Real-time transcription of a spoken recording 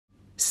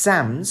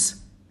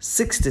Psalms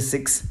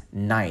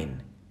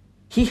 66:9.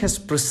 He has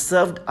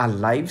preserved our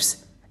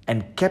lives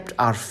and kept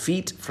our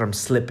feet from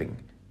slipping.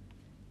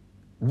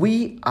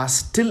 We are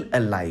still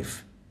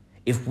alive.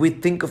 If we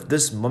think of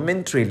this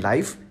momentary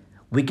life,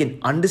 we can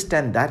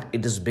understand that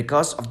it is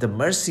because of the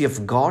mercy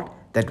of God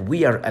that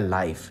we are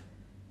alive.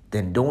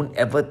 Then don't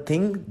ever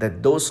think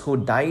that those who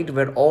died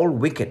were all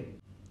wicked.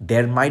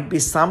 There might be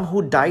some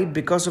who died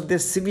because of their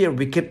severe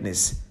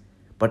wickedness,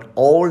 but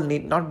all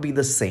need not be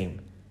the same.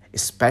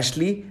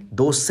 Especially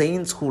those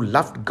saints who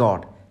loved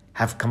God,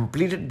 have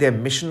completed their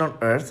mission on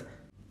earth,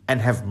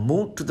 and have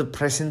moved to the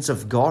presence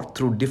of God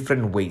through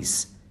different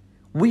ways.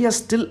 We are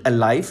still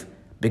alive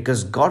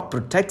because God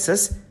protects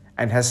us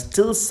and has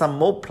still some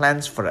more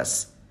plans for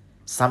us.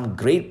 Some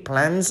great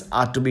plans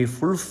are to be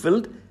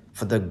fulfilled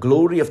for the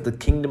glory of the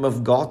kingdom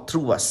of God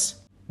through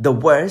us. The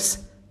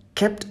verse,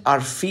 kept our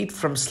feet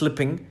from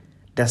slipping,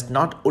 does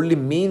not only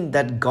mean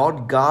that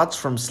God guards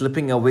from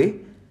slipping away,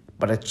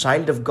 but a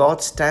child of God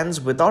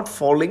stands without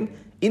falling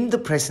in the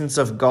presence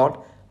of God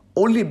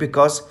only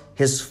because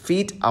his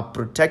feet are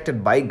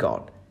protected by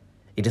God.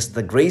 It is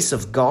the grace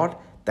of God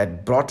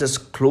that brought us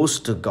close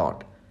to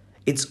God.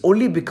 It's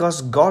only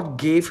because God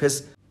gave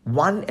his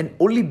one and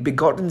only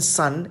begotten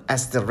Son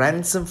as the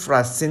ransom for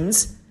our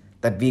sins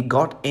that we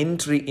got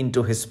entry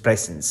into his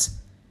presence.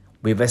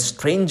 We were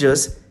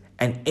strangers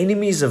and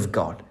enemies of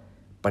God,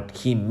 but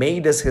he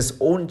made us his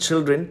own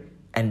children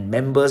and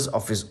members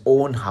of his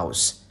own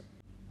house.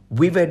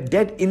 We were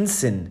dead in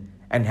sin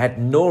and had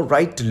no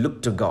right to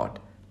look to God.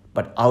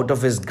 But out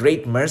of his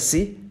great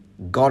mercy,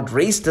 God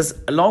raised us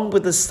along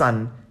with his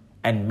Son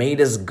and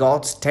made us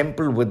God's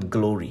temple with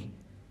glory.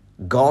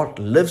 God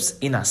lives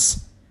in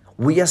us.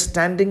 We are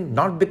standing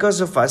not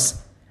because of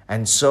us,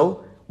 and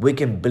so we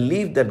can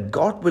believe that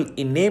God will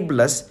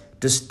enable us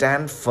to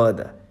stand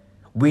further.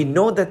 We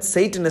know that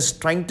Satan is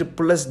trying to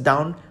pull us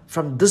down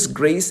from this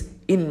grace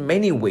in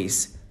many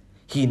ways.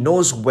 He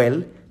knows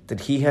well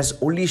that he has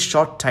only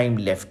short time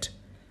left.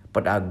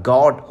 But our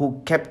God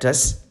who kept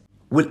us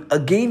will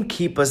again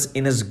keep us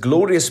in his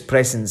glorious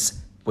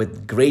presence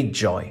with great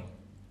joy.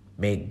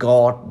 May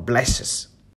God bless us.